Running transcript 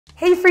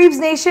Hey Freebs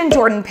Nation,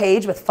 Jordan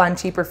Page with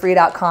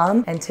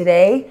funcheaperfree.com, and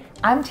today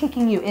I'm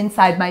taking you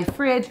inside my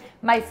fridge,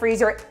 my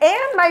freezer,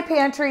 and my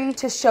pantry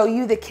to show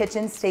you the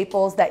kitchen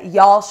staples that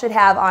y'all should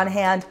have on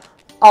hand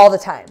all the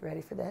time.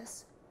 Ready for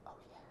this?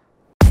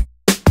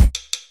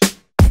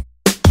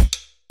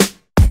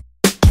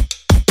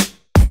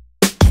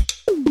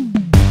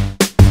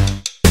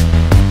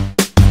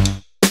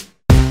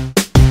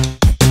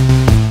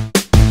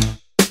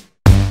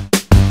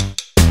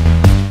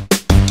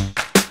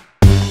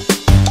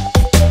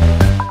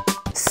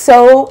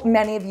 So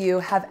many of you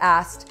have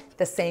asked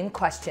the same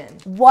question.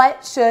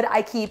 What should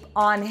I keep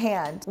on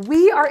hand?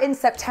 We are in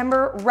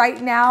September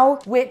right now,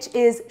 which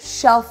is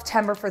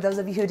Shelf-tember. For those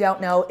of you who don't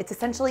know, it's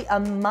essentially a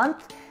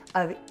month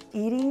of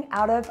eating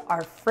out of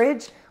our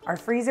fridge, our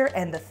freezer,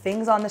 and the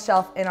things on the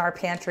shelf in our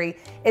pantry.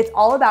 It's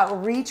all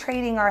about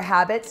retraining our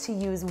habits to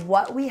use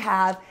what we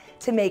have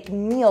to make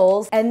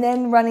meals and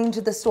then running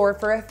to the store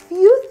for a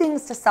few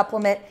things to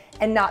supplement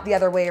and not the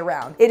other way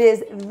around. It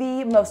is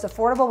the most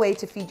affordable way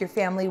to feed your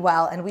family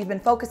well, and we've been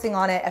focusing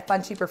on it at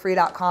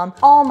funcheaperfree.com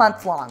all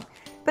month long.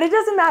 But it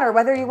doesn't matter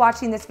whether you're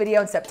watching this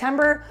video in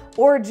September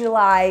or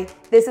July,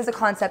 this is a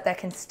concept that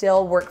can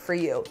still work for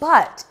you.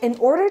 But in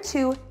order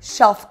to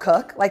shelf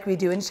cook, like we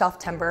do in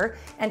Shelf-tember,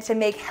 and to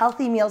make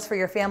healthy meals for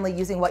your family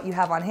using what you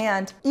have on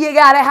hand, you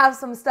gotta have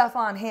some stuff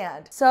on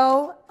hand.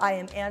 So I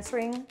am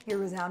answering your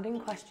resounding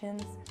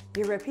questions,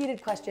 your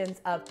repeated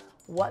questions of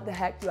what the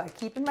heck do I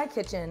keep in my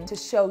kitchen to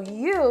show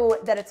you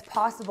that it's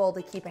possible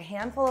to keep a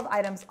handful of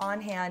items on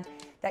hand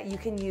that you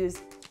can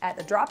use at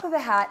the drop of a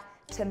hat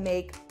to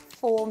make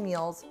full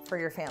meals for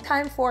your family.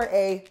 Time for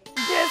a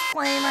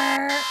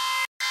disclaimer.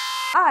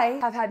 I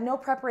have had no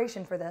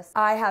preparation for this.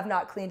 I have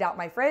not cleaned out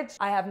my fridge.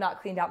 I have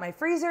not cleaned out my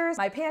freezers.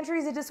 My pantry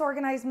is a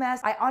disorganized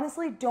mess. I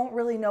honestly don't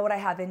really know what I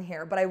have in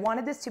here, but I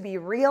wanted this to be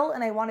real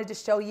and I wanted to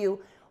show you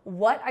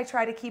what I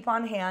try to keep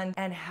on hand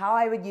and how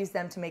I would use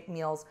them to make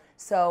meals.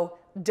 So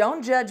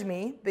don't judge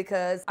me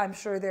because I'm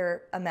sure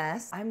they're a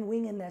mess. I'm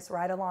winging this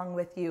right along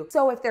with you.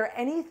 So if there are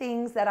any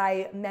things that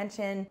I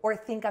mention or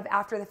think of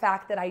after the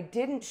fact that I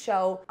didn't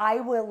show,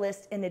 I will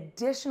list an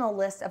additional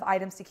list of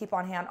items to keep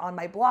on hand on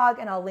my blog,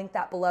 and I'll link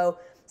that below.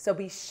 So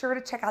be sure to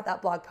check out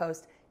that blog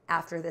post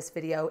after this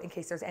video in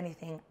case there's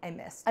anything I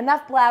missed.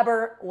 Enough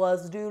blabber,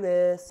 let's do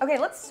this. Okay,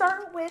 let's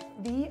start with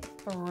the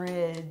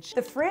fridge.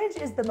 The fridge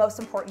is the most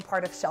important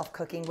part of shelf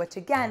cooking, which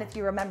again, if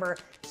you remember,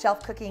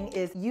 shelf cooking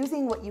is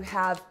using what you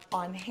have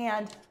on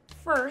hand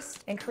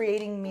first and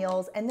creating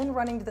meals and then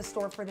running to the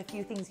store for the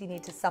few things you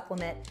need to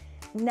supplement,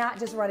 not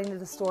just running to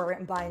the store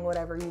and buying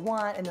whatever you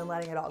want and then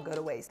letting it all go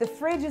to waste. The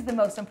fridge is the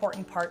most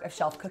important part of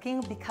shelf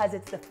cooking because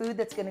it's the food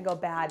that's gonna go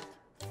bad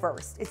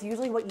first. It's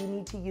usually what you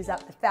need to use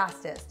up the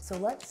fastest. So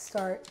let's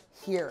start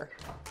here.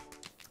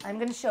 I'm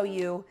gonna show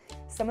you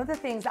some of the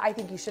things that I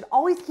think you should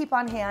always keep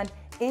on hand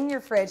in your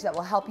fridge that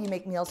will help you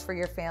make meals for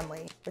your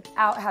family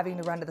without having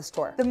to run to the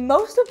store. The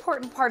most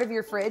important part of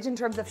your fridge in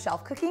terms of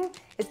shelf cooking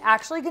is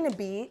actually gonna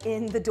be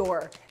in the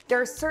door.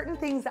 There are certain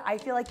things that I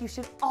feel like you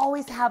should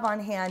always have on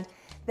hand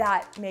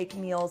that make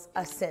meals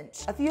a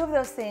cinch. A few of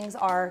those things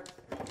are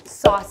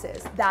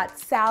sauces.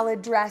 That's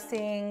salad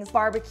dressings,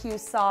 barbecue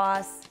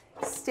sauce,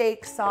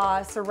 steak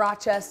sauce,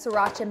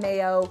 sriracha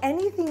mayo,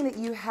 anything that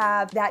you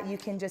have that you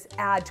can just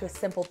add to a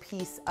simple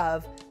piece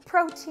of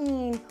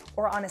protein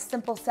or on a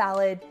simple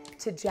salad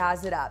to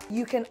jazz it up.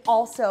 You can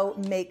also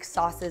make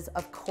sauces,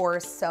 of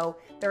course, so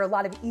there are a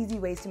lot of easy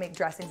ways to make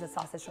dressings and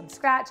sauces from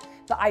scratch,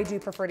 but I do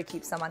prefer to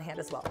keep some on hand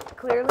as well.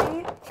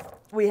 Clearly,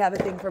 we have a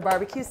thing for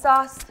barbecue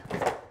sauce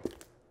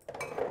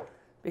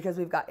because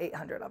we've got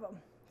 800 of them.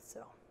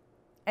 So,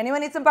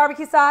 anyone need some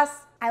barbecue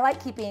sauce? I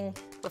like keeping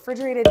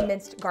refrigerated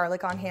minced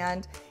garlic on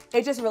hand.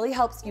 It just really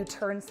helps you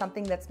turn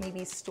something that's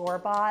maybe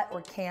store-bought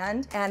or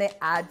canned, and it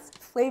adds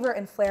flavor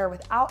and flair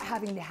without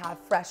having to have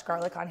fresh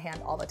garlic on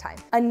hand all the time.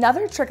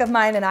 Another trick of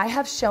mine, and I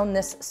have shown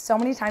this so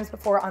many times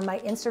before on my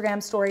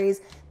Instagram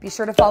stories, be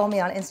sure to follow me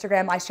on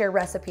Instagram, I share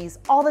recipes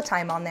all the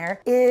time on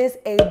there, is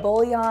a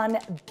bouillon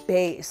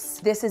base.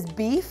 This is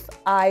beef.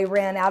 I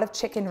ran out of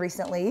chicken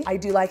recently. I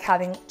do like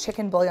having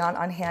chicken bouillon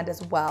on hand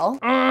as well.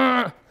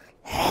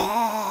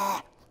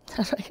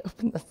 How do I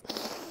open this?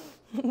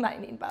 I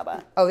need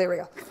Baba. Oh, there we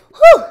go.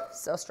 Whew,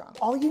 so strong.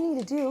 All you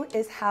need to do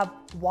is have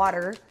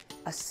water,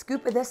 a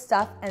scoop of this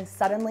stuff, and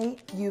suddenly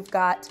you've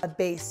got a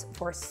base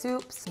for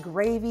soups,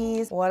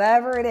 gravies,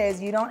 whatever it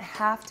is. You don't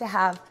have to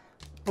have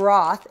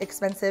broth,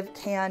 expensive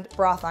canned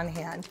broth on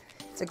hand.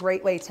 It's a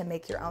great way to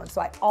make your own.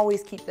 So I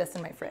always keep this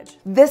in my fridge.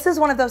 This is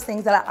one of those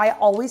things that I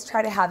always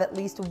try to have at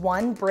least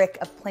one brick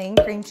of plain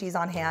cream cheese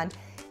on hand.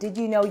 Did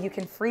you know you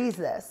can freeze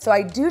this? So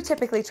I do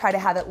typically try to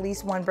have at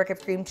least one brick of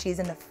cream cheese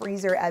in the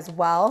freezer as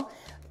well,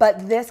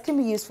 but this can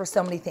be used for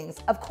so many things.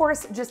 Of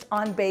course, just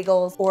on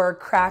bagels or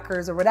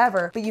crackers or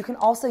whatever, but you can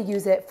also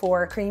use it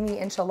for creamy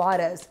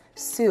enchiladas,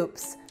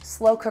 soups,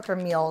 slow cooker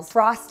meals,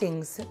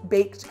 frostings,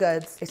 baked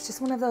goods. It's just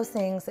one of those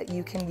things that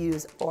you can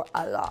use for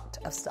a lot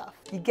of stuff.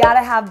 You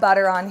gotta have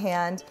butter on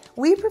hand.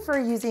 We prefer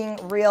using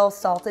real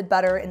salted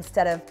butter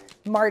instead of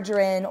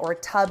margarine or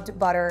tubbed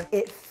butter,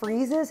 it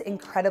freezes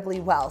incredibly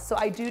well. So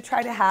I do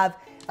try to have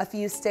a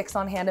few sticks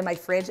on hand in my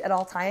fridge at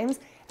all times.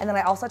 And then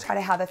I also try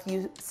to have a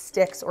few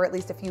sticks or at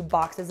least a few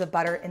boxes of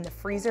butter in the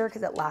freezer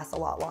because it lasts a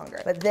lot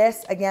longer. But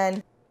this,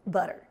 again,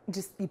 butter.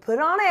 Just you put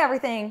it on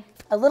everything.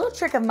 A little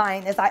trick of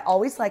mine is I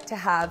always like to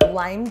have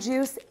lime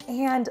juice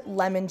and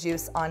lemon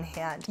juice on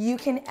hand. You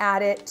can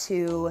add it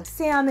to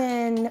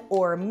salmon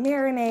or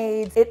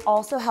marinades. It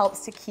also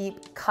helps to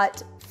keep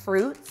cut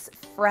fruits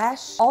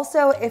fresh.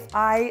 Also, if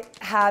I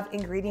have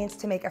ingredients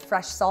to make a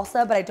fresh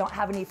salsa, but I don't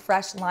have any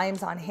fresh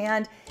limes on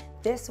hand,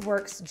 this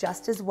works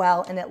just as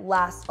well and it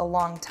lasts a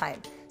long time.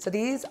 So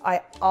these,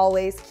 I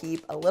always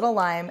keep a little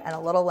lime and a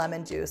little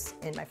lemon juice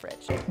in my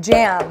fridge.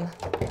 Jam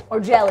or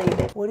jelly,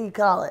 what do you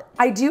call it?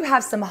 I do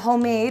have some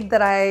homemade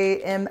that I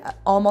am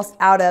almost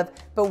out of,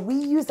 but we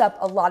use up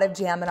a lot of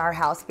jam in our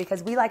house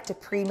because we like to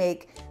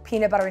pre-make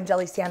peanut butter and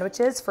jelly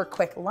sandwiches for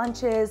quick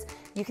lunches.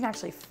 You can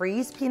actually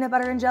freeze peanut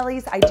butter and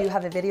jellies. I do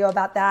have a video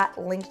about that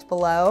linked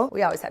below.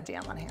 We always have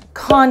jam on hand.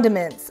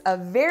 Condiments of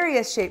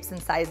various shapes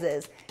and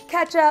sizes.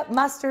 Ketchup,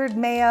 mustard,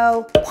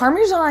 mayo,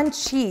 Parmesan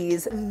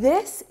cheese.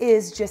 This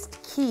is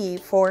just key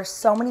for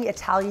so many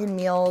Italian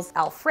meals,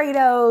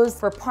 Alfredos,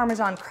 for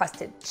Parmesan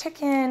crusted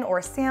chicken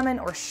or salmon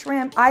or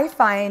shrimp. I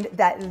find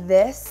that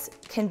this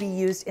can be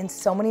used in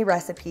so many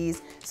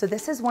recipes. So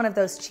this is one of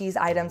those cheese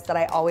items that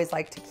I always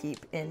like to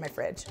keep in my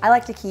fridge. I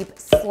like to keep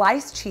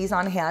sliced cheese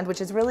on hand,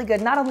 which is really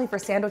good, not only for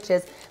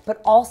sandwiches,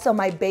 but also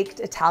my baked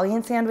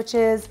Italian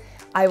sandwiches.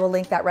 I will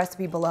link that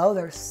recipe below.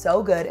 They're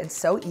so good and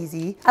so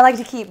easy. I like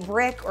to keep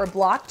brick or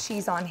block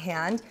cheese on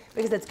hand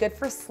because it's good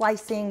for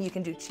slicing. You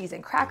can do cheese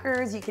and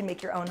crackers. You can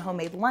make your own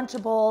homemade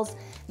Lunchables.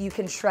 You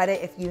can shred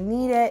it if you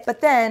need it.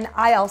 But then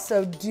I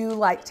also do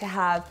like to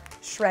have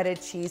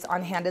shredded cheese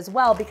on hand as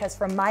well because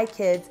for my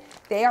kids,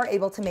 they are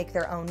able to make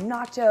their own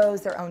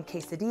nachos, their own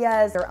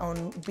quesadillas, their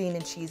own bean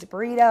and cheese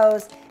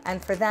burritos.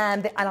 And for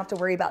them, I don't have to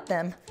worry about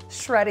them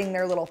shredding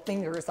their little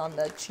fingers on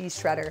the cheese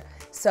shredder.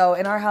 So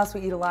in our house,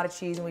 we eat a lot of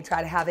cheese and we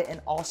try to have it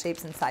in all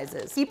shapes and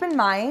sizes. Keep in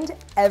mind,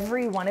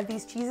 every one of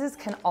these cheeses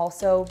can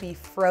also be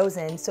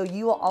frozen. So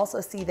you will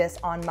also see this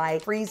on my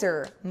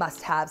freezer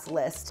must-haves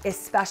list,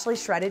 especially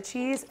shredded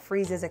cheese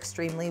freezes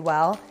extremely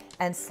well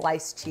and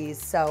sliced cheese.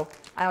 So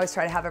I always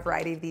try to have a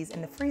variety of these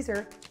in the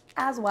freezer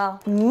as well.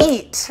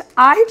 Meat.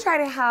 I try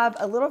to have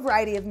a little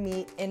variety of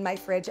meat in my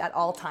fridge at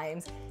all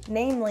times,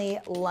 namely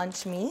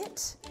lunch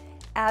meat,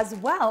 as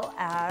well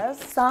as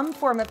some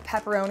form of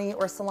pepperoni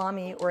or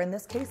salami, or in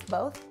this case,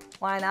 both.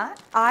 Why not?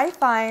 I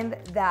find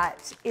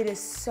that it is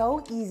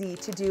so easy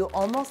to do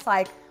almost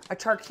like a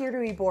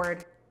charcuterie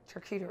board,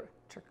 charcuterie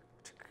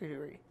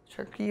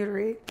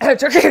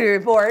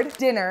board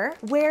dinner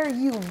where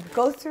you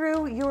go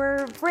through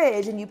your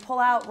fridge and you pull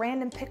out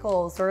random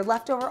pickles or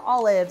leftover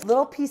olives,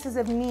 little pieces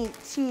of meat,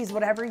 cheese,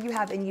 whatever you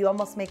have, and you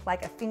almost make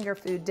like a finger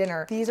food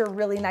dinner. These are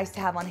really nice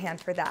to have on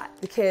hand for that.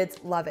 The kids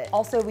love it.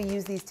 Also, we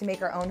use these to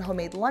make our own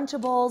homemade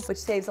Lunchables, which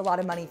saves a lot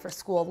of money for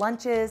school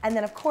lunches. And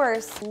then of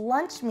course,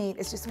 lunch meat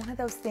is just one of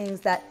those things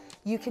that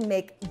you can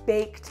make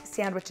baked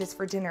sandwiches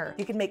for dinner.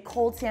 You can make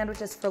cold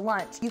sandwiches for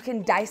lunch. You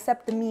can dice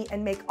up the meat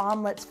and make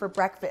omelets for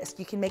breakfast.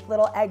 You can make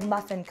little egg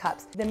muffin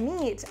cups. The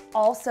meat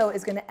also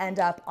is gonna end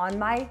up on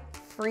my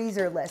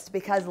freezer list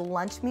because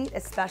lunch meat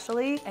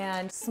especially,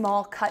 and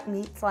small cut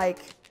meats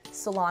like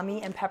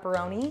salami and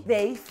pepperoni,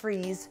 they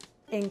freeze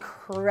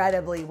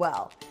incredibly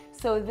well.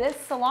 So this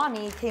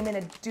salami came in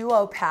a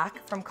duo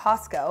pack from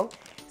Costco.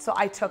 So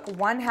I took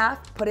one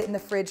half, put it in the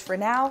fridge for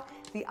now,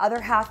 the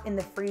other half in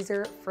the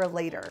freezer for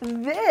later.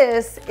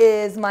 This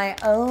is my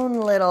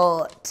own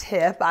little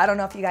tip. I don't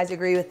know if you guys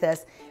agree with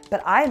this,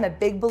 but I am a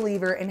big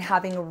believer in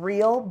having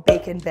real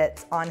bacon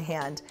bits on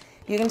hand.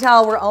 You can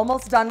tell we're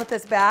almost done with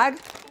this bag.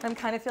 I'm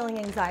kind of feeling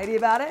anxiety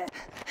about it.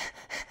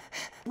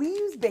 We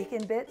use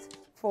bacon bits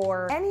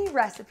for any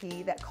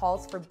recipe that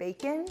calls for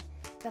bacon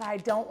that I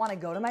don't want to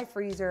go to my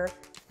freezer,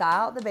 thaw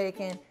out the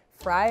bacon,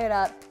 fry it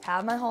up,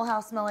 have my whole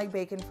house smell like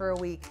bacon for a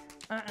week.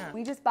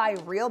 We just buy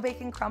real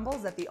bacon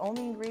crumbles that the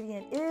only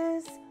ingredient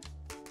is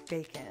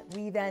bacon.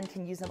 We then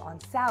can use them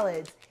on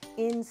salads,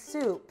 in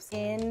soups,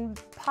 in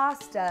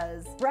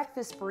pastas,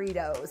 breakfast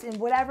burritos, in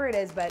whatever it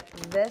is, but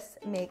this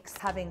makes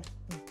having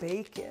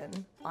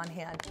bacon on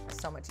hand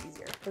so much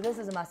easier. So this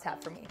is a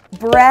must-have for me.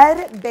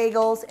 Bread,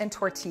 bagels, and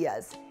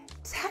tortillas.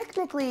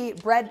 Technically,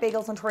 bread,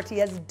 bagels, and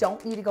tortillas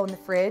don't need to go in the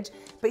fridge,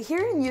 but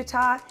here in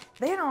Utah,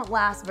 they don't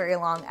last very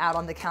long out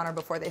on the counter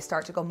before they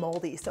start to go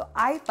moldy. So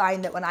I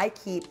find that when I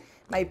keep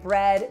my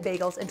bread,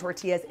 bagels, and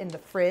tortillas in the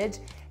fridge,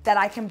 that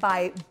I can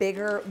buy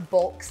bigger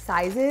bulk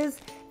sizes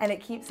and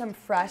it keeps them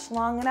fresh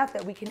long enough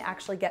that we can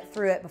actually get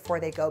through it before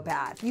they go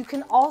bad. You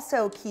can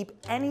also keep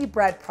any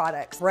bread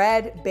products,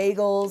 bread,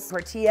 bagels,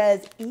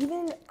 tortillas,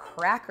 even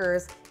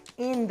crackers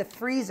in the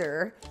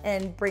freezer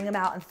and bring them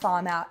out and thaw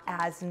them out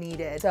as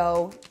needed.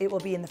 So it will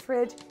be in the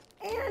fridge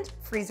and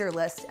freezer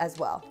list as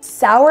well.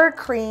 Sour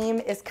cream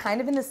is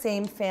kind of in the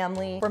same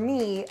family for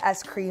me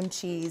as cream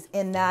cheese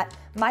in that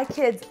my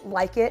kids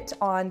like it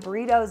on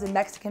burritos and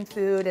Mexican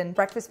food and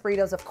breakfast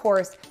burritos, of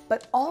course,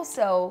 but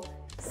also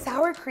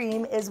Sour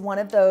cream is one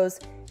of those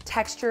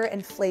texture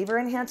and flavor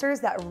enhancers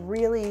that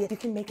really you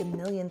can make a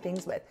million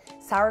things with.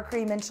 Sour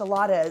cream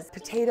enchiladas,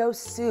 potato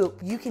soup.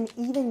 You can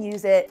even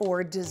use it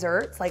for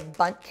desserts like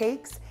bundt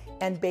cakes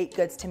and baked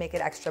goods to make it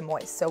extra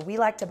moist. So we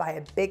like to buy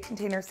a big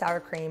container of sour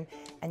cream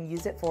and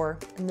use it for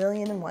a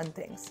million and one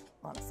things,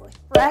 honestly.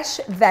 Fresh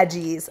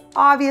veggies.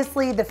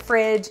 Obviously the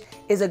fridge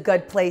is a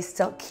good place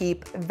to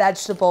keep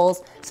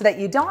vegetables so that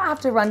you don't have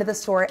to run to the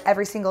store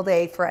every single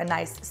day for a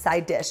nice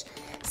side dish.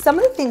 Some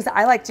of the things that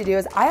I like to do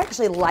is I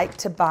actually like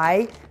to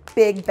buy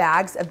big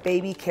bags of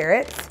baby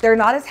carrots. They're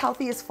not as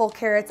healthy as full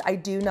carrots, I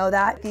do know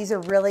that. These are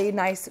really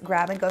nice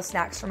grab and go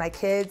snacks for my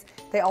kids.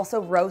 They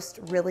also roast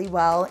really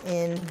well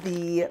in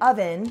the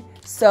oven.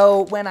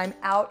 So when I'm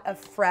out of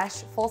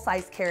fresh,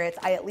 full-size carrots,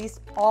 I at least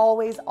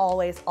always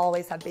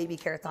have baby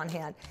carrots on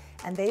hand.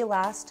 And they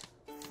last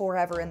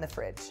forever in the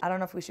fridge. I don't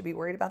know if we should be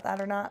worried about that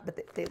or not, but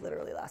they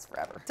literally last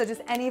forever. So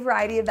just any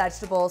variety of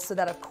vegetables so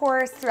that of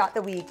course throughout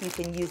the week you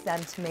can use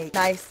them to make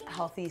nice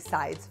healthy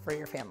sides for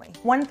your family.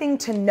 One thing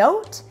to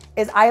note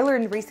is I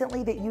learned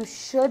recently that you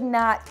should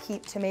not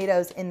keep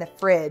tomatoes in the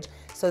fridge.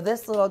 So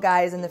this little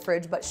guy is in the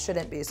fridge but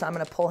shouldn't be, so I'm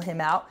gonna pull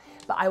him out,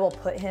 but I will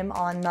put him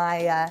on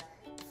my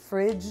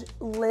fridge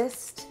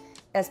list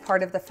as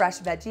part of the fresh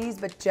veggies,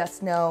 but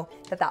just know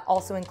that that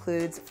also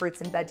includes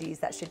fruits and veggies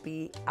that should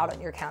be out on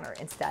your counter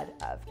instead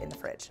of in the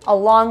fridge.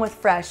 Along with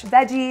fresh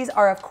veggies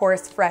are of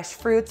course fresh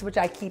fruits, which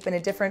I keep in a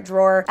different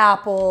drawer.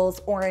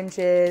 Apples,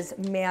 oranges,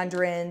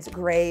 mandarins,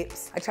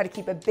 grapes. I try to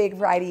keep a big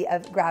variety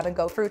of grab and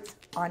go fruits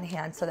on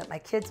hand so that my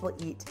kids will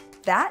eat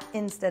that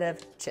instead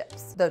of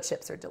chips, though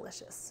chips are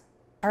delicious.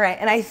 All right,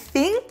 and I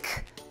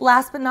think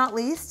last but not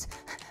least,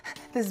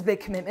 this is a big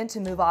commitment to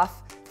move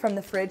off from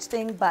the fridge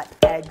thing, but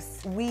eggs.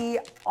 We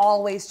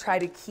always try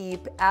to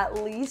keep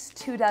at least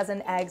 2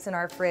 dozen eggs in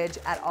our fridge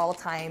at all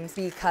times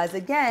because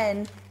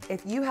again,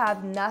 if you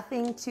have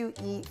nothing to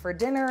eat for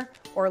dinner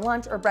or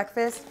lunch or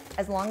breakfast,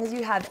 as long as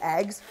you have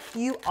eggs,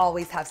 you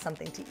always have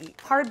something to eat.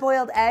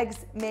 Hard-boiled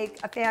eggs make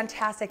a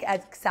fantastic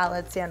egg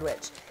salad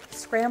sandwich.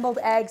 Scrambled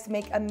eggs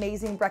make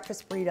amazing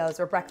breakfast burritos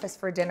or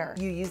breakfast for dinner.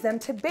 You use them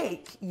to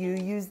bake, you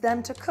use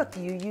them to cook,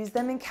 you use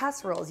them in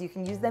casseroles, you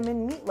can use them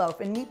in meatloaf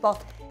and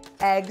meatball.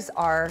 Eggs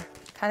are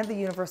kind of the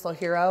universal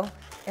hero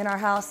in our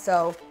house,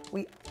 so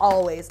we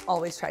always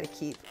try to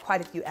keep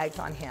quite a few eggs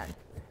on hand.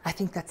 I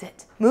think that's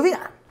it. Moving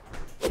on.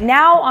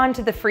 Now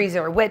onto the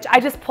freezer, which I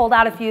just pulled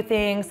out a few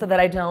things so that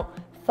I don't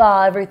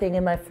thaw everything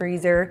in my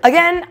freezer.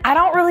 Again, I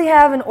don't really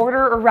have an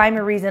order or rhyme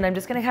or reason. I'm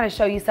just gonna kind of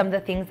show you some of the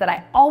things that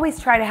I always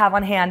try to have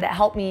on hand that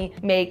help me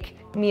make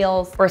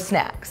meals or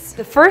snacks.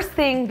 The first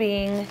thing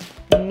being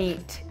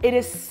meat. It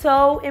is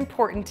so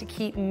important to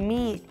keep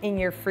meat in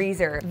your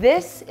freezer.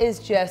 This is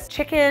just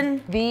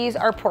chicken. These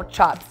are pork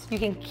chops. You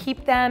can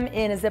keep them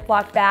in a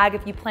Ziploc bag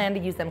if you plan to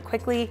use them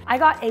quickly. I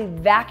got a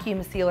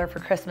vacuum sealer for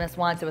Christmas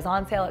once. It was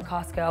on sale at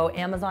Costco.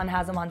 Amazon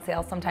has them on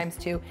sale sometimes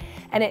too.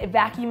 And it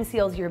vacuum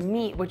seals your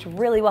meat, which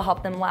really will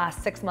help them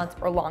last 6 months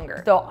or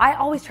longer. So I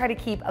always try to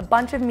keep a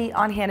bunch of meat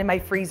on hand in my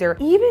freezer,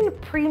 even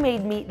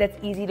pre-made meat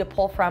that's easy to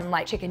pull from,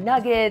 like chicken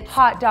nuggets,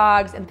 hot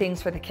dogs, and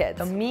things for the kids.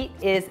 So meat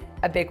is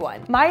a big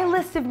one. My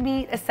list of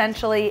meat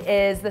essentially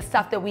is the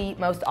stuff that we eat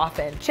most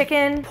often.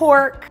 Chicken,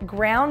 pork,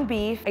 ground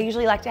beef. I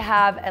usually like to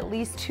have at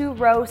least 2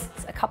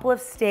 roasts, a couple of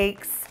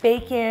steaks,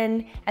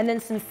 bacon, and then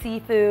some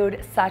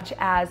seafood such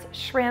as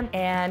shrimp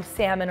and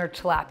salmon or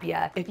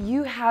tilapia. If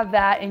you have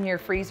that in your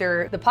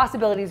freezer, the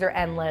possibilities are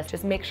endless.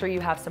 Just make sure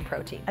you have some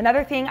protein.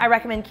 Another thing I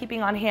recommend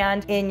keeping on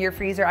hand in your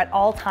freezer at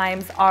all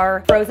times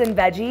are frozen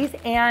veggies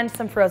and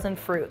some frozen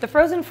fruit. The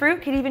frozen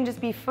fruit could even just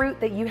be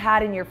fruit that you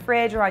had in your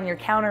fridge or on your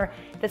counter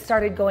that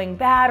started going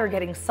bad or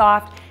getting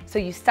soft, so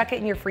you stuck it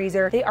in your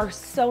freezer. They are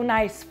so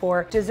nice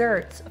for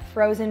desserts,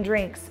 frozen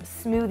drinks,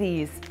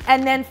 smoothies.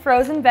 And then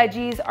frozen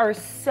veggies are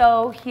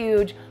so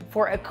huge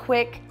for a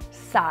quick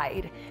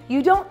side.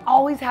 You don't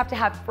always have to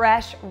have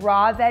fresh,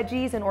 raw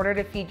veggies in order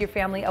to feed your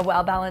family a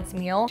well-balanced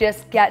meal.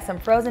 Just get some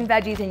frozen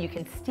veggies and you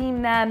can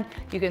steam them,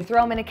 you can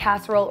throw them in a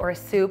casserole or a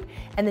soup,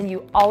 and then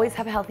you always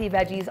have healthy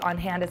veggies on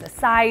hand as a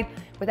side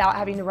without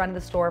having to run to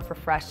the store for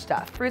fresh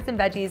stuff. Fruits and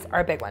veggies are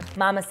a big one.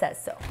 Mama says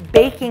so.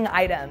 Baking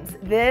items.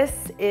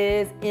 This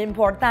is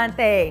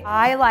importante.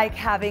 I like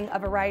having a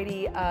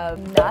variety of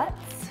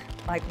nuts,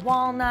 like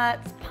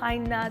walnuts,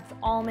 pine nuts,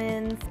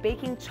 almonds,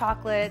 baking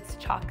chocolates,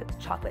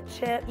 chocolate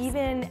chips,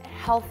 even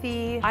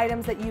healthy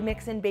items that you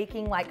mix in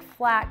baking like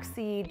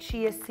flaxseed,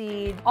 chia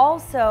seed,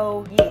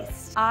 also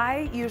yeast.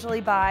 I usually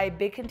buy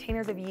big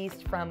containers of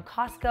yeast from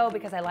Costco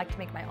because I like to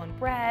make my own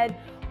bread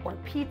or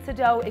pizza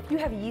dough. If you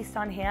have yeast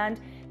on hand,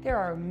 there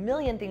are a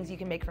million things you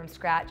can make from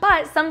scratch,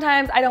 but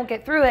sometimes I don't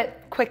get through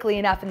it quickly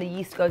enough and the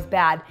yeast goes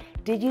bad.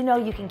 Did you know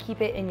you can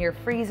keep it in your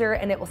freezer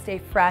and it will stay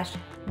fresh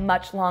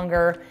much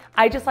longer?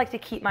 I just like to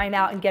keep mine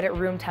out and get it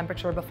room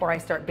temperature before I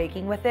start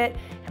baking with it,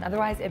 and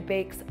otherwise it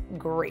bakes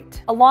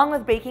great. Along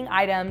with baking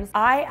items,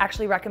 I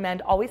actually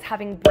recommend always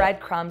having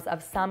breadcrumbs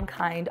of some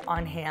kind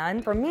on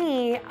hand. For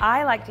me,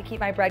 I like to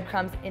keep my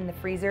breadcrumbs in the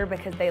freezer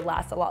because they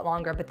last a lot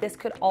longer, but this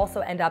could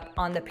also end up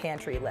on the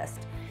pantry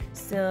list.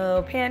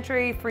 So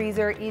pantry,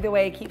 freezer, either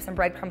way, keep some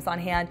breadcrumbs on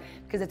hand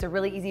because it's a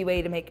really easy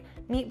way to make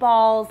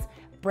meatballs,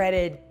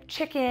 breaded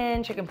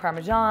chicken, chicken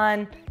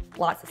parmesan,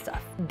 lots of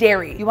stuff.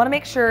 Dairy. You wanna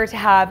make sure to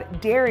have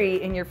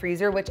dairy in your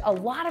freezer, which a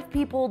lot of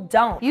people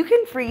don't. You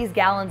can freeze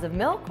gallons of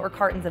milk or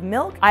cartons of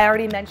milk. I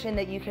already mentioned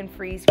that you can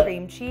freeze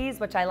cream cheese,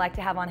 which I like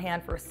to have on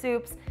hand for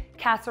soups,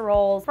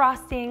 casseroles,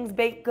 frostings,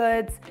 baked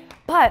goods,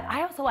 but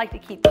I also like to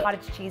keep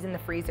cottage cheese in the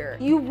freezer.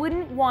 You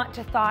wouldn't want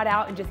to thaw it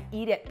out and just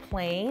eat it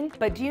plain,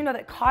 but do you know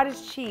that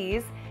cottage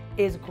cheese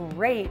is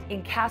great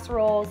in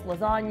casseroles,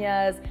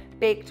 lasagnas,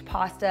 baked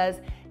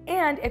pastas?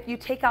 And if you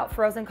take out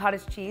frozen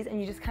cottage cheese and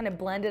you just kind of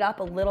blend it up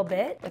a little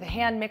bit with a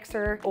hand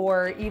mixer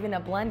or even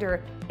a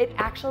blender, it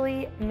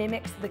actually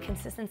mimics the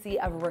consistency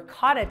of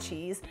ricotta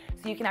cheese.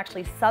 So you can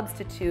actually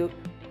substitute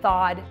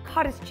thawed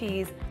cottage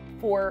cheese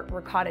for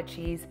ricotta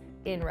cheese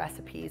in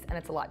recipes, and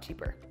it's a lot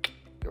cheaper.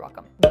 You're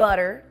welcome.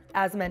 Butter,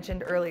 as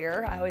mentioned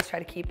earlier, I always try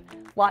to keep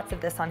lots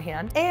of this on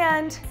hand.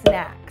 And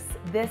snacks.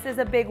 This is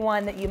a big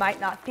one that you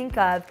might not think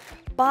of,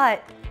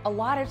 but a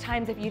lot of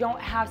times if you don't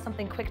have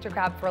something quick to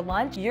grab for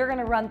lunch, you're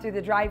gonna run through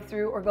the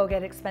drive-thru or go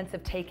get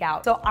expensive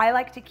takeout. So I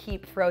like to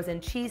keep frozen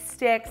cheese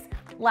sticks,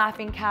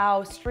 Laughing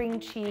Cow, string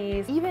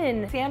cheese,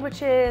 even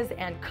sandwiches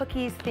and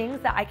cookies,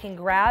 things that I can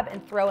grab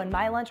and throw in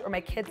my lunch or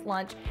my kids'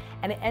 lunch,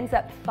 and it ends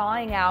up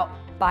thawing out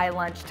by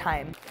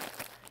lunchtime.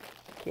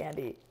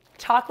 Candy.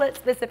 Chocolate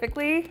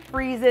specifically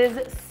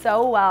freezes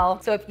so well.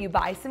 So if you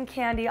buy some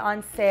candy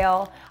on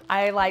sale,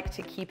 I like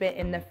to keep it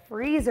in the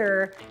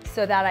freezer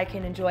so that I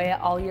can enjoy it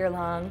all year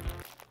long.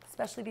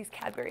 Especially these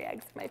Cadbury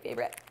eggs, my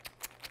favorite.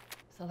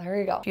 So there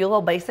you go. A few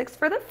little basics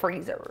for the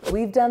freezer.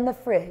 We've done the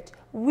fridge,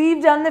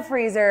 we've done the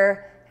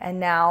freezer, and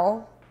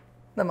now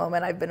the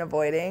moment I've been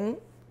avoiding.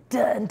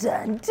 Dun,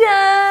 dun,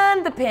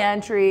 dun, the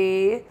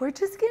pantry. We're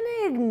just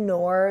gonna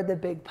ignore the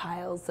big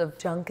piles of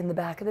junk in the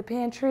back of the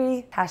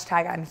pantry.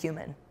 Hashtag I'm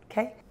human.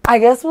 Okay. I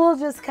guess we'll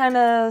just kind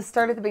of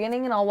start at the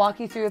beginning and I'll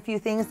walk you through a few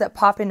things that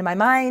pop into my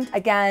mind.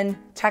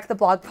 Again, check the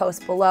blog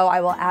post below.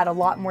 I will add a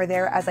lot more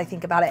there as I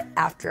think about it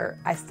after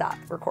I stop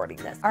recording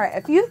this. All right,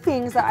 a few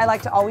things that I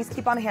like to always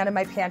keep on hand in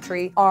my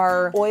pantry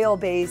are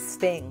oil-based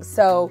things.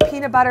 So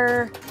peanut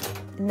butter,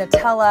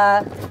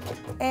 Nutella,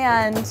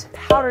 and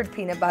powdered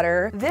peanut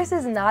butter. This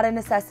is not a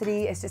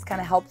necessity. It's just kind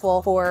of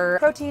helpful for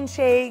protein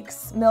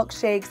shakes,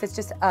 milkshakes. It's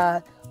just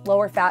a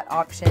lower fat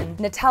option.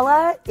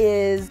 Nutella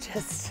is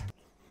just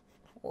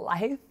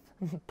life,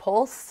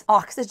 pulse,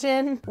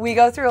 oxygen. We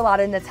go through a lot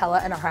of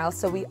Nutella in our house,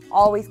 so we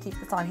always keep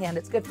this on hand.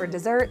 It's good for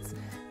desserts,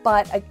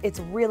 but it's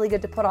really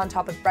good to put on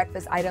top of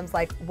breakfast items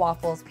like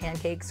waffles,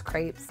 pancakes,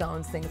 crepes,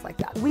 scones, things like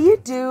that. We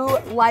do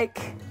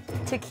like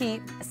to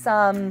keep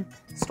some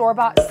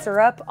store-bought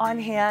syrup on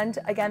hand,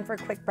 again, for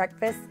quick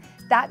breakfast.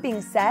 That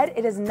being said,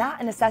 it is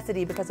not a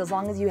necessity because as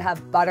long as you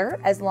have butter,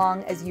 as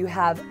long as you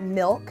have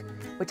milk,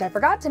 which I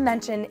forgot to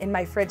mention in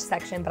my fridge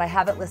section, but I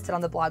have it listed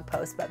on the blog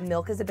post, but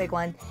milk is a big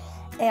one.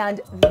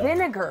 And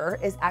vinegar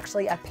is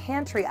actually a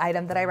pantry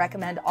item that I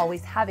recommend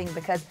always having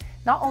because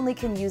not only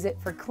can you use it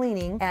for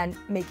cleaning and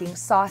making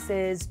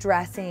sauces,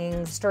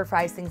 dressings, stir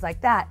fries, things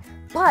like that,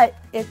 but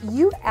if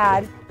you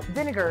add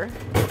vinegar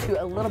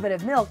to a little bit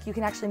of milk, you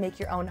can actually make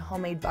your own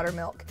homemade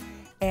buttermilk.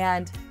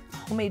 And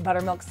homemade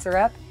buttermilk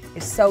syrup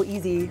is so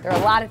easy. There are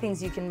a lot of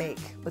things you can make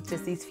with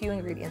just these few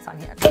ingredients on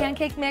hand.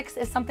 Pancake mix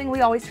is something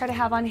we always try to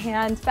have on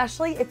hand,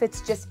 especially if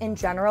it's just in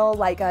general,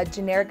 like a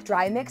generic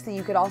dry mix that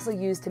you could also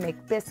use to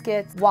make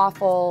biscuits,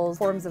 waffles,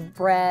 forms of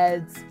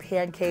breads,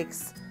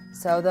 pancakes.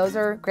 So those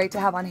are great to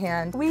have on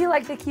hand. We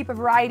like to keep a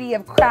variety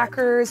of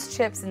crackers,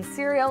 chips, and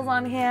cereals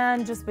on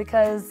hand just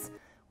because,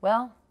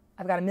 well,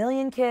 I've got a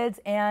million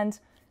kids and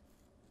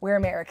we're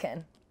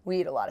American.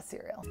 We eat a lot of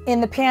cereal.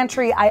 In the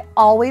pantry, I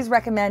always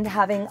recommend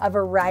having a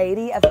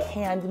variety of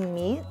canned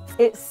meats.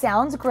 It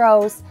sounds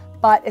gross,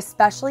 but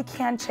especially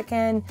canned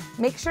chicken,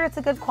 make sure it's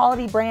a good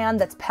quality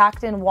brand that's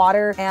packed in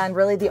water and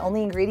really the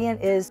only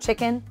ingredient is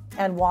chicken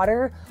and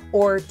water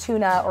or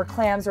tuna or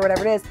clams or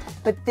whatever it is.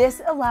 But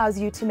this allows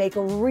you to make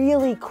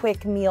really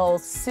quick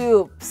meals,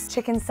 soups,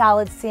 chicken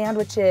salad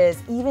sandwiches,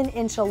 even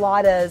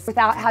enchiladas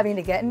without having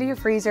to get into your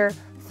freezer,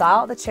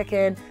 thaw out the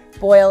chicken,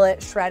 boil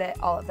it, shred it,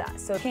 all of that.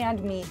 So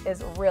canned meat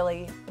is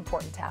really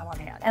important to have on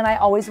hand. And I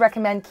always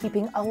recommend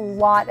keeping a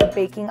lot of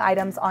baking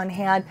items on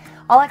hand.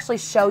 I'll actually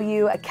show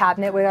you a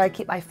cabinet where I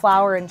keep my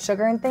flour and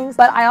sugar and things,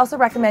 but I also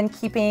recommend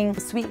keeping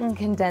sweetened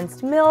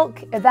condensed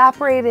milk,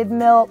 evaporated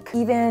milk,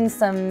 even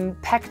some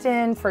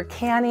pectin for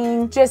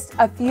canning, just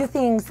a few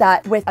things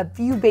that with a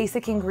few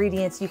basic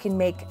ingredients, you can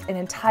make an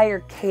entire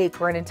cake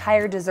or an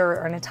entire dessert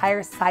or an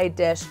entire side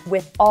dish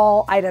with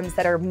all items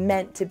that are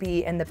meant to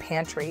be in the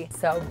pantry.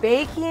 So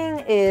baking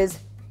is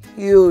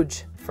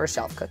huge for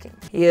shelf cooking,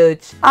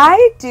 huge.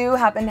 I do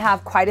happen to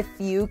have quite a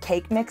few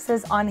cake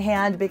mixes on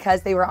hand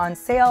because they were on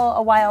sale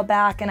a while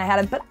back and I had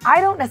them, but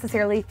I don't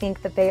necessarily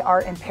think that they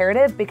are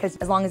imperative because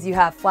as long as you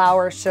have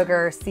flour,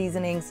 sugar,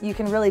 seasonings, you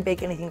can really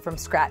bake anything from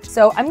scratch.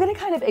 So I'm gonna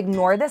kind of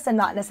ignore this and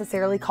not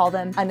necessarily call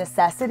them a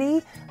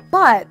necessity,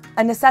 but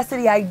a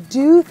necessity I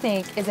do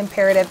think is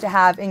imperative to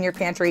have in your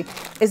pantry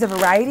is a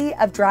variety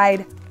of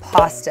dried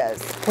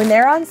pastas. When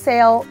they're on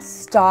sale,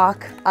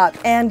 stock up.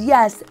 And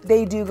yes,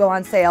 they do go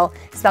on sale,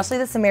 especially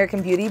this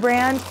American Beauty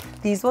brand.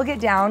 These will get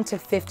down to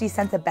 50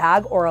 cents a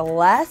bag or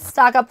less.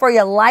 Stock up for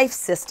your life,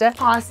 sister.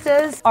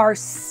 Pastas are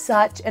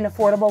such an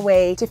affordable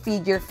way to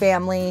feed your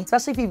family,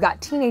 especially if you've got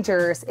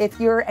teenagers, if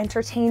you're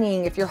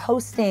entertaining, if you're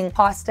hosting.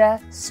 Pasta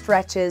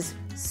stretches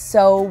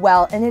so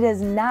well, and it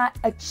is not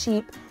a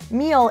cheap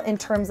meal in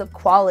terms of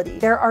quality.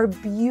 There are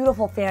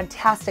beautiful,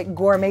 fantastic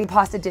gourmet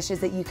pasta dishes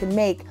that you can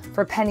make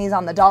for pennies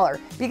on the dollar,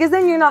 because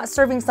then you're not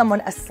serving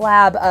someone a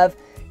slab of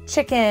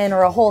chicken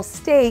or a whole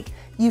steak.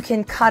 You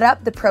can cut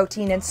up the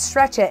protein and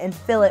stretch it and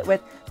fill it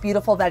with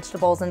beautiful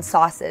vegetables and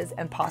sauces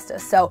and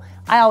pastas. So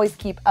I always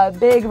keep a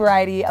big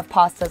variety of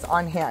pastas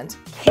on hand.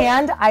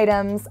 Canned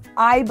items,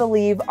 I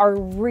believe, are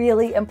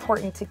really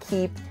important to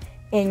keep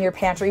in your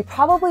pantry.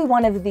 Probably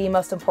one of the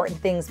most important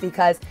things,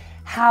 because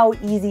how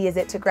easy is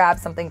it to grab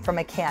something from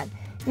a can?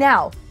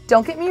 Now,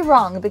 don't get me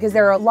wrong, because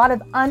there are a lot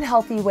of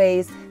unhealthy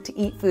ways to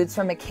eat foods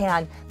from a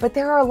can, but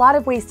there are a lot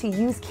of ways to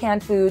use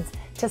canned foods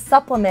to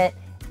supplement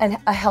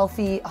a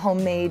healthy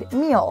homemade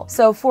meal.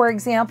 So for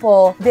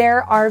example,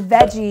 there are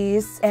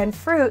veggies and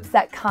fruits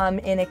that come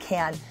in a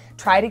can.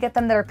 Try to get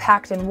them that are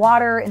packed in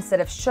water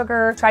instead of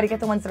sugar. Try to get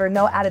the ones that are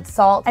no added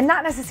salt. And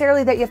not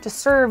necessarily that you have to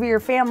serve your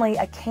family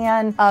a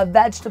can of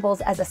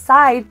vegetables as a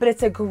side, but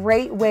it's a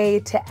great way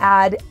to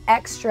add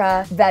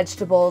extra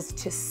vegetables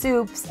to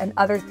soups and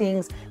other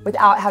things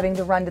without having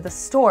to run to the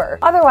store.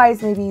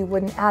 Otherwise, maybe you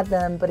wouldn't add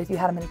them, but if you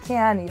had them in a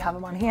can and you have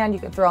them on hand,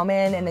 you can throw them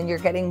in, and then you're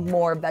getting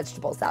more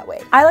vegetables that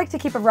way. I like to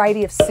keep a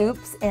variety of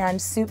soups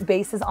and soup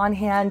bases on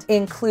hand,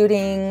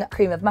 including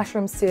cream of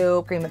mushroom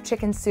soup, cream of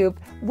chicken soup,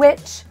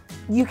 which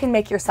you can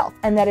make yourself,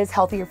 and that is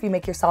healthier if you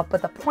make yourself.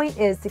 But the point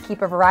is to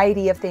keep a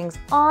variety of things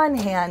on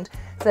hand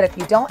so that if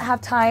you don't have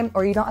time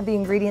or you don't have the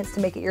ingredients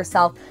to make it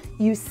yourself,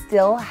 you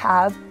still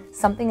have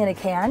something in a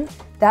can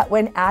that,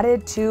 when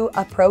added to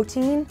a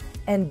protein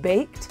and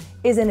baked,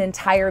 is an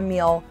entire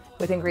meal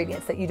with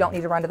ingredients that you don't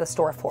need to run to the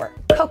store for.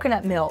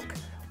 Coconut milk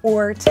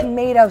or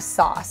tomato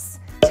sauce,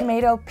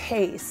 tomato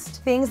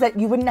paste, things that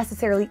you wouldn't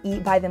necessarily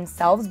eat by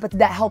themselves, but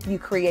that help you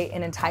create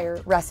an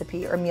entire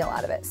recipe or meal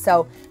out of it.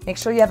 So make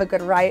sure you have a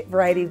good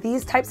variety of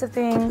these types of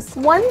things.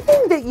 One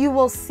thing that you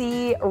will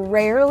see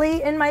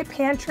rarely in my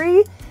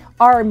pantry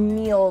are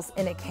meals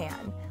in a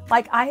can.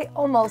 Like, I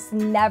almost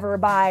never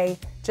buy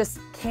just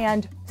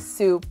canned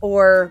soup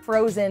or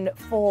frozen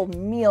full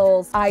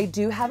meals. I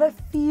do have a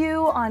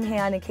few on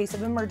hand in case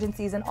of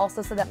emergencies, and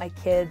also so that my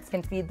kids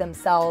can feed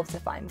themselves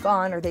if I'm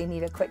gone or they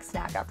need a quick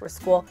snack after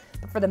school.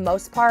 But for the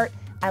most part,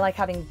 I like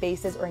having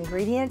bases or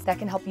ingredients that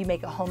can help you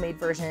make a homemade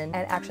version,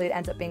 and actually it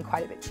ends up being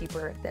quite a bit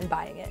cheaper than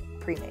buying it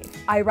pre-made.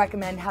 I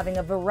recommend having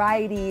a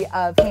variety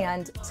of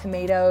canned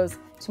tomatoes,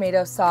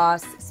 tomato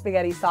sauce,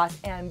 spaghetti sauce,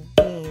 and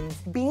beans.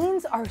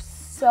 Beans are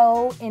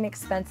so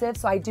inexpensive,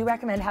 so I do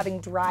recommend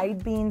having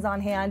dried beans on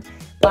hand,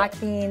 black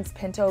beans,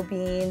 pinto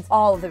beans,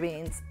 all of the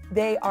beans.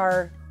 They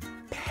are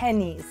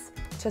pennies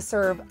to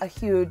serve a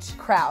huge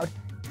crowd,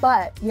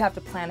 but you have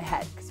to plan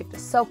ahead because you have to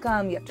soak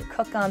them, you have to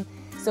cook them.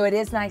 So it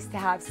is nice to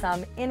have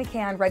some in a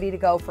can ready to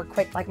go for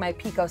quick, like my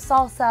pico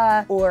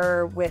salsa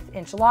or with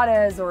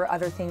enchiladas or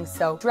other things.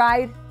 So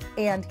dried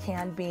and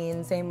canned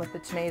beans, same with the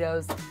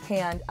tomatoes,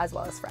 canned as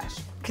well as fresh.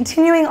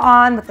 Continuing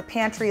on with the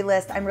pantry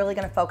list, I'm really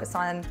gonna focus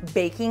on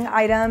baking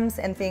items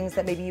and things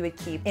that maybe you would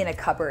keep in a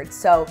cupboard.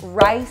 So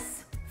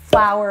rice,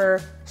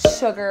 flour,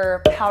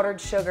 sugar, powdered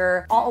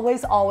sugar,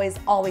 always, always,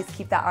 always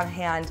keep that on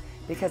hand,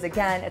 because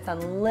again, it's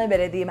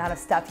unlimited the amount of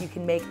stuff you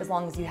can make as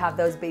long as you have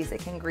those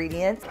basic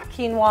ingredients.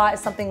 Quinoa is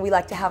something we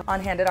like to have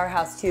on hand at our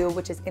house too,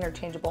 which is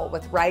interchangeable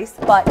with rice,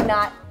 but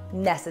not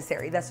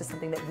necessary. That's just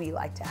something that we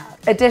like to have.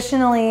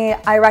 Additionally,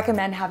 I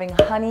recommend having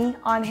honey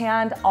on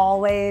hand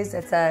always.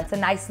 It's a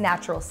nice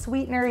natural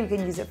sweetener. You can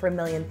use it for a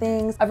million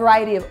things. A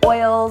variety of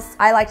oils.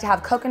 I like to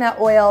have coconut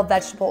oil,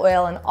 vegetable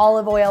oil, and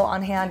olive oil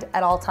on hand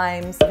at all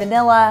times.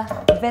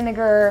 Vanilla,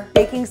 vinegar,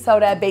 baking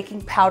soda,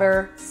 baking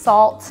powder,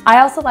 salt.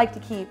 I also like to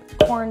keep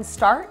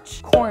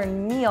cornstarch,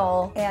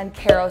 cornmeal, and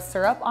Caro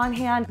syrup on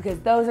hand because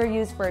those are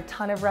used for a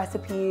ton of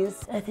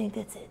recipes. I think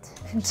that's it.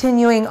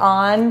 Continuing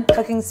on,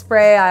 cooking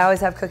spray. I always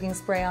have cooking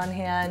spray on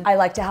hand. I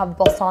like to have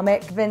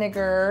balsamic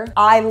vinegar.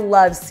 I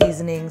love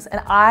seasonings,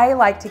 and I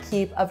like to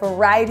keep a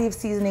variety of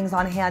seasonings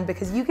on hand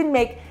because you can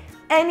make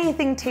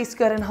anything taste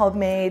good and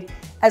homemade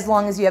as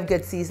long as you have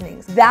good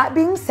seasonings. That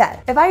being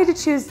said, if I had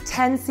to choose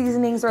 10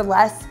 seasonings or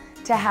less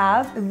to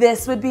have,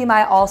 this would be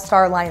my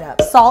all-star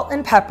lineup. Salt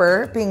and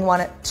pepper being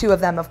two of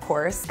them, of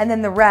course. And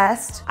then the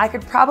rest, I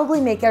could probably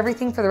make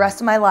everything for the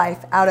rest of my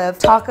life out of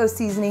taco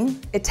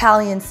seasoning,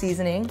 Italian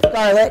seasoning,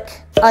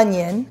 garlic,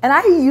 onion. And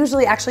I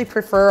usually actually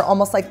prefer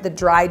almost like the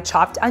dried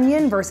chopped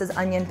onion versus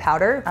onion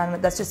powder.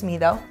 That's just me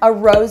though. A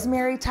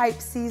rosemary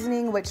type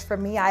seasoning, which for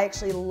me, I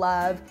actually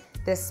love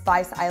this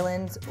Spice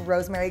Islands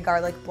rosemary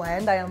garlic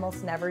blend. I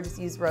almost never just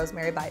use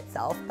rosemary by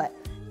itself, but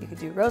you could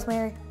do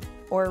rosemary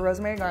or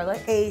rosemary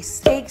garlic, a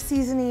steak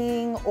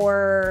seasoning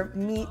or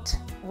meat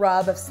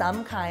rub of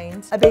some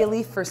kind, a bay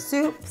leaf for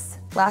soups,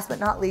 last but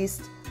not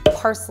least,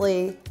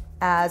 parsley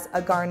as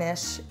a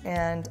garnish,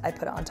 and I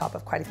put it on top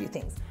of quite a few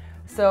things.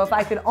 So if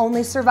I could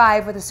only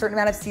survive with a certain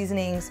amount of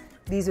seasonings,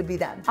 these would be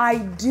them. I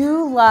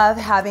do love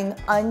having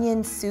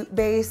onion soup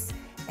base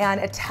and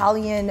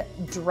Italian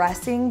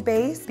dressing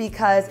base,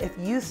 because if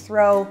you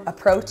throw a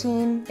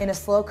protein in a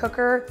slow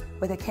cooker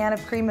with a can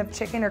of cream of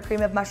chicken or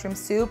cream of mushroom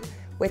soup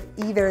with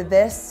either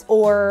this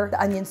or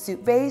the onion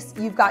soup base,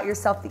 you've got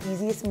yourself the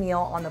easiest meal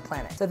on the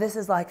planet. So this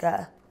is like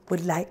a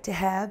would like to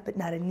have, but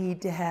not a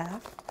need to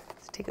have.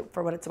 So take it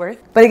for what it's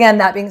worth. But again,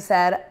 that being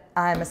said,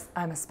 I'm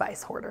a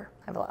spice hoarder.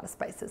 I have a lot of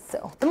spices,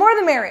 so the more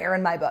the merrier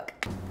in my book.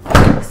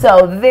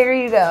 So there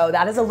you go.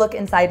 That is a look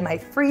inside my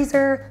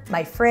freezer,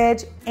 my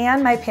fridge,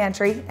 and my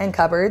pantry and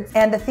cupboards,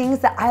 and the things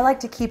that I like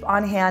to keep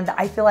on hand that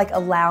I feel like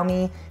allow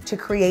me to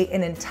create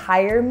an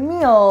entire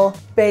meal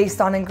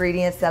based on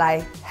ingredients that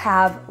I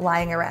have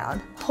lying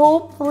around.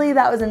 Hopefully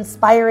that was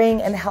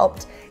inspiring and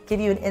helped give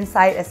you an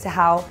insight as to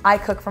how I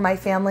cook for my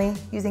family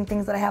using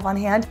things that I have on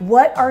hand.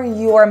 What are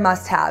your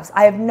must-haves?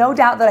 I have no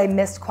doubt that I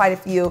missed quite a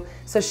few,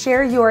 so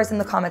share yours in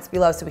the comments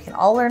below so we can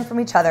all learn from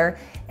each other.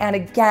 And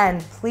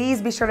again,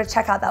 please be sure to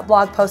check out that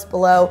blog post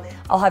below.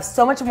 I'll have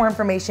so much more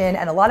information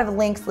and a lot of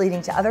links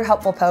leading to other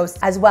helpful posts,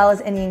 as well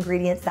as any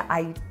ingredients that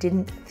I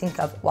didn't think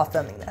of while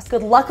filming this.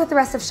 Good luck with the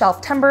rest of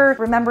Shelftember.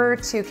 Remember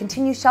to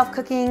continue shelf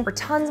cooking. For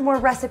tons more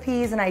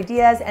recipes and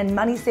ideas and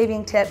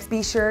money-saving tips,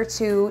 be sure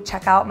to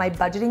check out my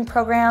budgeting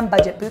program,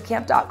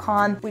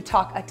 budgetbootcamp.com. We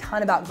talk a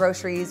ton about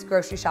groceries,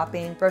 grocery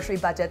shopping, grocery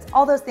budgets,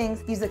 all those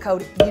things. Use the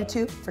code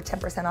YouTube for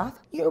 10% off.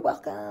 You're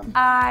welcome.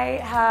 I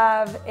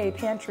have a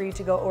pantry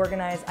to go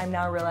organize, I'm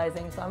now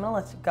realizing, so I'm gonna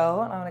let you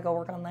go and I'm gonna go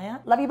work on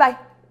that. Love you, bye.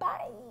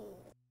 Bye.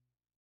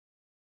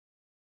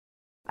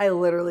 I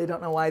literally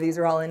don't know why these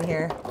are all in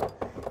here.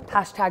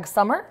 Hashtag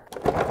summer.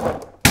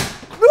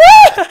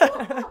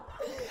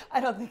 I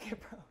don't think it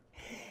broke.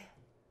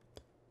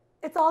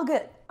 It's all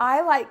good.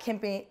 I like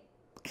camping.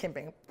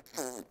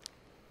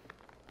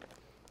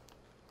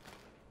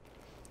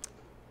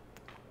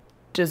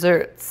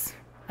 Desserts.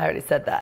 I already said that.